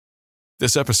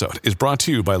This episode is brought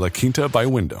to you by La Quinta by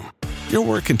Wyndham. Your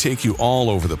work can take you all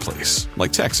over the place,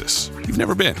 like Texas. You've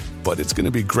never been, but it's going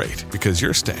to be great because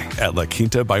you're staying at La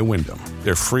Quinta by Wyndham.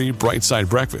 Their free Bright Side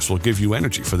breakfast will give you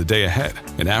energy for the day ahead.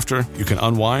 And after, you can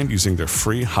unwind using their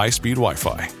free high-speed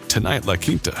Wi-Fi. Tonight, La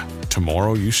Quinta.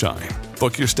 Tomorrow, you shine.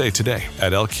 Book your stay today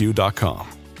at lq.com.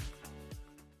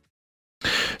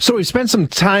 So we've spent some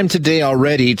time today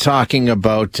already talking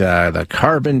about the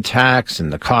carbon tax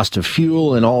and the cost of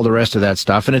fuel and all the rest of that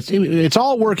stuff. And it's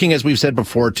all working, as we've said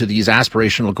before, to these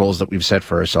aspirational goals that we've set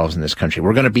for ourselves in this country.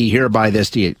 We're going to be here by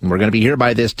this date, and we're going to be here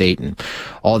by this date, and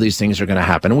all these things are going to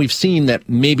happen. And we've seen that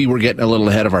maybe we're getting a little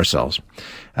ahead of ourselves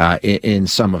in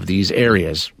some of these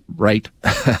areas, right?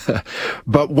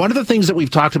 But one of the things that we've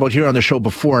talked about here on the show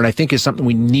before, and I think is something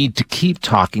we need to keep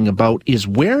talking about, is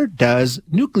where does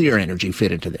nuclear energy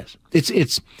fit into this?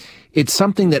 It's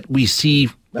something that we see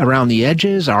around the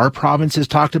edges. Our province has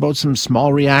talked about some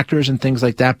small reactors and things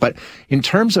like that. But in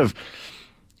terms of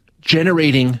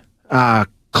generating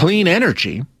clean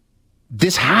energy,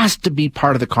 this has to be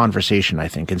part of the conversation, I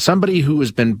think. And somebody who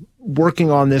has been working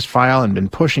on this file and been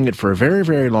pushing it for a very,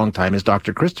 very long time is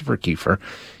Dr. Christopher Kiefer.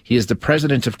 He is the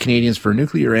president of Canadians for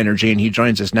Nuclear Energy, and he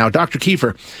joins us now. Dr.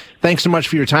 Kiefer, thanks so much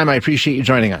for your time. I appreciate you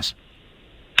joining us.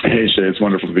 Hey, Shay, it's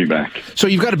wonderful to be back. So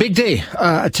you've got a big day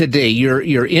today.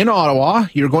 You're in Ottawa.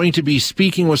 You're going to be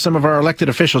speaking with some of our elected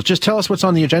officials. Just tell us what's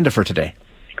on the agenda for today.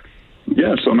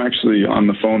 Yeah, so I'm actually on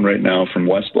the phone right now from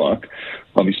West Block.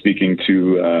 I'll be speaking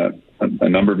to a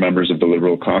number of members of the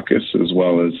Liberal caucus, as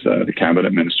well as the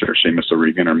Cabinet Minister, Seamus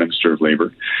O'Regan, our Minister of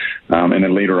Labour. And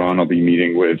then later on, I'll be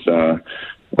meeting with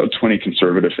about 20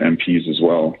 Conservative MPs as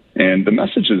well. And the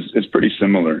message is pretty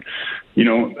similar. You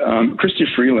know,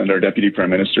 Chrystia Freeland, our Deputy Prime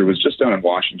Minister, was just down in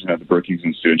Washington at the Brookings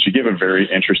Institute, and she gave a very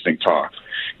interesting talk.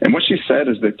 And what she said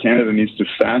is that Canada needs to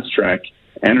fast-track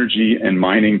energy and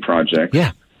mining projects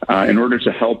in order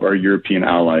to help our European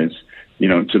allies, you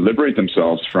know, to liberate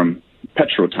themselves from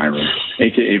petro-tyrants,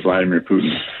 a.k.a. Vladimir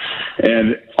Putin.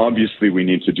 And obviously we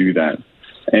need to do that.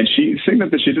 And the thing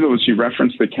that she did was she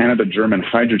referenced the Canada-German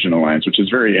Hydrogen Alliance, which is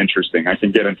very interesting. I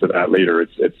can get into that later.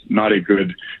 It's not a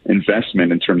good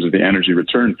investment in terms of the energy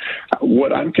return.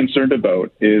 What I'm concerned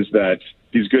about is that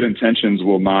these good intentions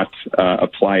will not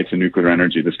apply to nuclear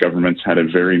energy. This government's had a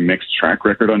very mixed track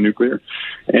record on nuclear.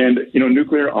 And, you know,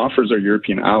 nuclear offers our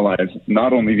European allies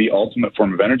not only the ultimate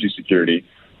form of energy security,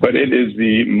 but it is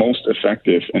the most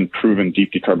effective and proven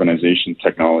deep decarbonization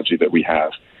technology that we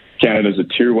have. Canada is a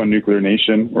Tier 1 nuclear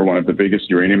nation. We're one of the biggest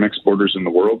uranium exporters in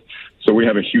the world. So we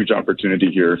have a huge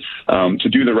opportunity here to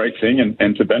do the right thing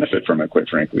and to benefit from it, quite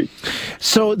frankly.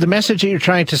 So the message that you're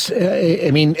trying to,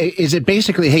 is it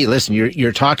basically, hey, listen,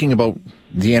 you're talking about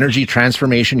the energy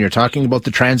transformation, you're talking about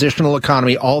the transitional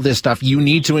economy, all this stuff. You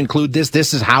need to include this.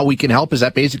 This is how we can help. Is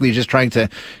that basically just trying to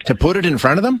put it in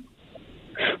front of them?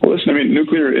 Well, listen, I mean,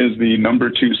 nuclear is the number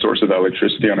 2 source of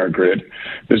electricity on our grid.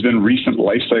 There's been recent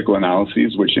life cycle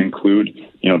analyses, which include,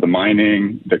 you know, the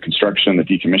mining, the construction, the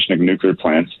decommissioning of nuclear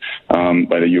plants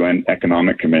by the UN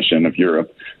Economic Commission of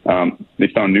Europe. They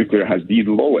found nuclear has the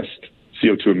lowest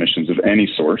CO2 emissions of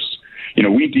any source. You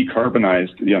know, we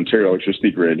decarbonized the Ontario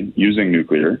electricity grid using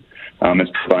nuclear.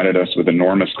 It's provided us with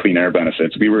enormous clean air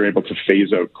benefits. We were able to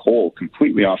phase out coal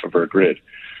completely off of our grid.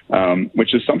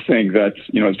 Which is something that,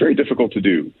 you know, is very difficult to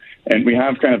do. And we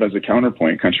have kind of as a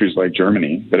counterpoint countries like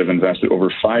Germany that have invested over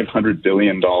 $500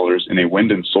 billion in a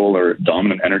wind and solar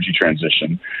dominant energy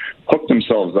transition, hooked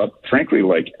themselves up, frankly,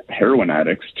 like heroin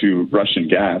addicts to Russian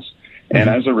gas, and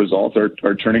as a result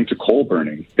are turning to coal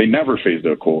burning. They never phased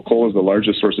out coal. Coal is the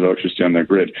largest source of electricity on their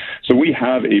grid. So we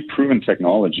have a proven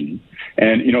technology,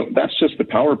 and, you know, that's just the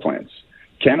power plants.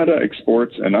 Canada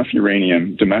exports enough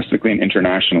uranium domestically and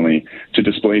internationally to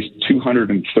displace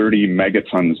 230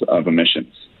 megatons of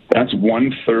emissions. That's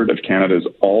 1/3 of Canada's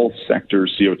all sector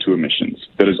CO2 emissions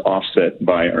that is offset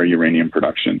by our uranium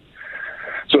production.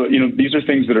 So, you know, these are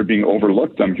things that are being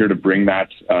overlooked. I'm here to bring that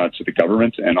to the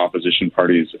government and opposition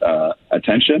parties'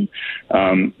 attention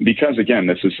because, again,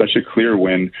 this is such a clear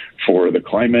win for the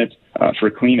climate, for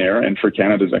clean air, and for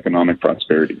Canada's economic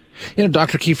prosperity. You know,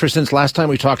 Dr. Kiefer, since last time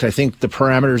we talked, I think the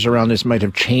parameters around this might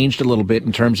have changed a little bit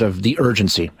in terms of the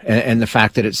urgency and the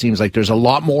fact that it seems like there's a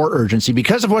lot more urgency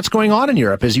because of what's going on in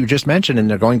Europe, as you just mentioned, and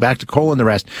they're going back to coal and the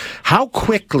rest. How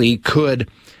quickly could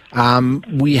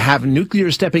we have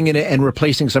nuclear stepping in and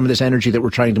replacing some of this energy that we're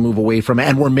trying to move away from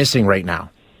and we're missing right now?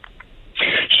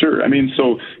 Sure. I mean,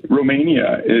 so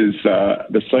Romania is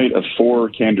the site of 4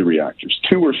 CANDU reactors.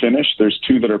 2 were finished. There's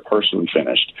 2 that are partially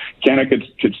finished. Canada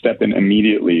could step in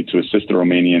immediately to assist the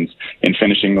Romanians in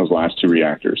finishing those last 2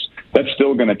 reactors. That's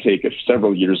still going to take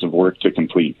several years of work to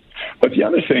complete. But the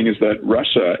other thing is that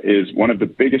Russia is one of the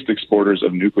biggest exporters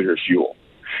of nuclear fuel.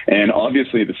 And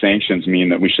obviously, the sanctions mean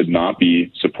that we should not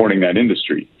be supporting that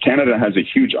industry. Canada has a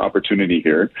huge opportunity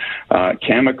here.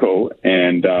 Cameco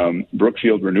and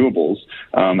Brookfield Renewables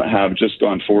have just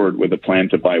gone forward with a plan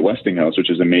to buy Westinghouse,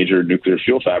 which is a major nuclear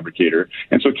fuel fabricator.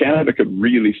 And so Canada could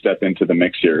really step into the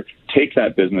mix here, take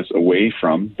that business away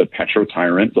from the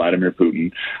petro-tyrant, Vladimir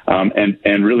Putin,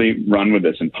 and really run with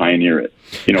this and pioneer it.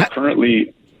 You know,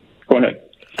 currently, go ahead.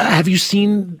 Have you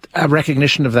seen a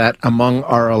recognition of that among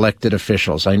our elected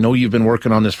officials? I know you've been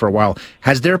working on this for a while.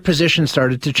 Has their position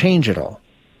started to change at all?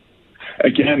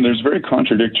 Again, there's very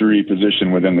contradictory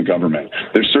position within the government.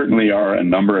 There certainly are a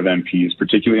number of MPs,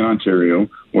 particularly in Ontario,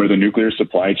 where the nuclear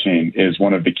supply chain is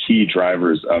one of the key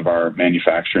drivers of our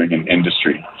manufacturing and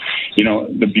industry. You know,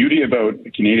 the beauty about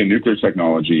Canadian nuclear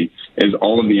technology is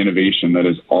all of the innovation that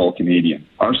is all Canadian.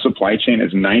 Our supply chain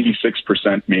is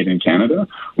 96% made in Canada,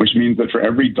 which means that for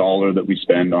every dollar that we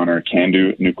spend on our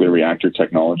CANDU nuclear reactor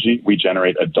technology, we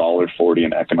generate $1.40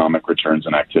 in economic returns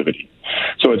and activity.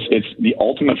 So it's the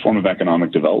ultimate form of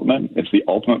economic development. It's the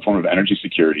ultimate form of energy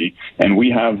security. And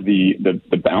we have the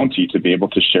bounty to be able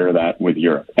to share that with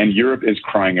Europe. And Europe is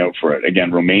crying out for it.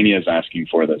 Again, Romania is asking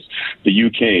for this. The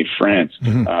UK, France,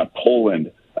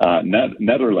 Poland,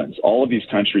 Netherlands, all of these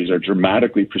countries are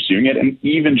dramatically pursuing it. And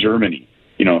even Germany,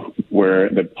 you know, where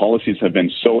the policies have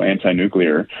been so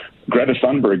anti-nuclear. Greta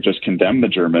Thunberg just condemned the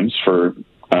Germans for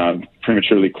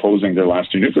prematurely closing their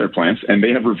last 2 nuclear plants, and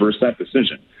they have reversed that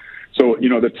decision. So, you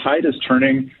know, the tide is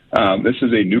turning. This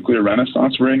is a nuclear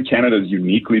renaissance we're in. Canada is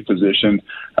uniquely positioned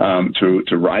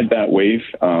to ride that wave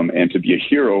and to be a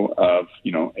hero of,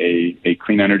 you know, a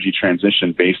clean energy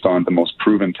transition based on the most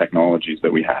proven technologies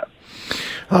that we have.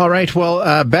 All right.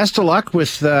 Well, best of luck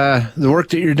with the work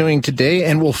that you're doing today,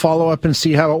 and we'll follow up and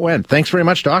see how it went. Thanks very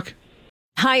much, Doc.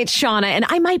 Hi, it's Shauna, and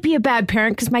I might be a bad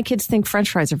parent because my kids think French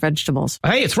fries are vegetables.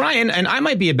 Hey, it's Ryan, and I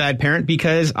might be a bad parent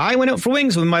because I went out for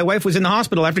wings when my wife was in the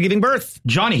hospital after giving birth.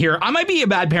 Johnny here. I might be a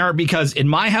bad parent because in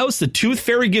my house, the tooth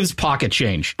fairy gives pocket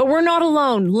change. But we're not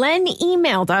alone. Len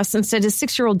emailed us and said his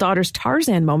 6-year-old daughter's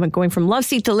Tarzan moment going from love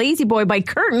seat to lazy boy by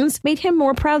curtains made him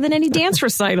more proud than any dance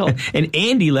recital. And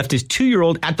Andy left his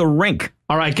 2-year-old at the rink.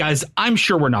 All right, guys, I'm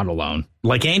sure we're not alone.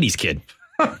 Like Andy's kid.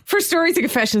 For stories and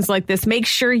confessions like this, make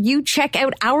sure you check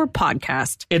out our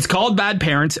podcast. It's called Bad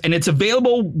Parents, and it's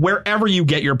available wherever you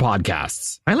get your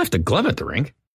podcasts. I left a glove at the rink.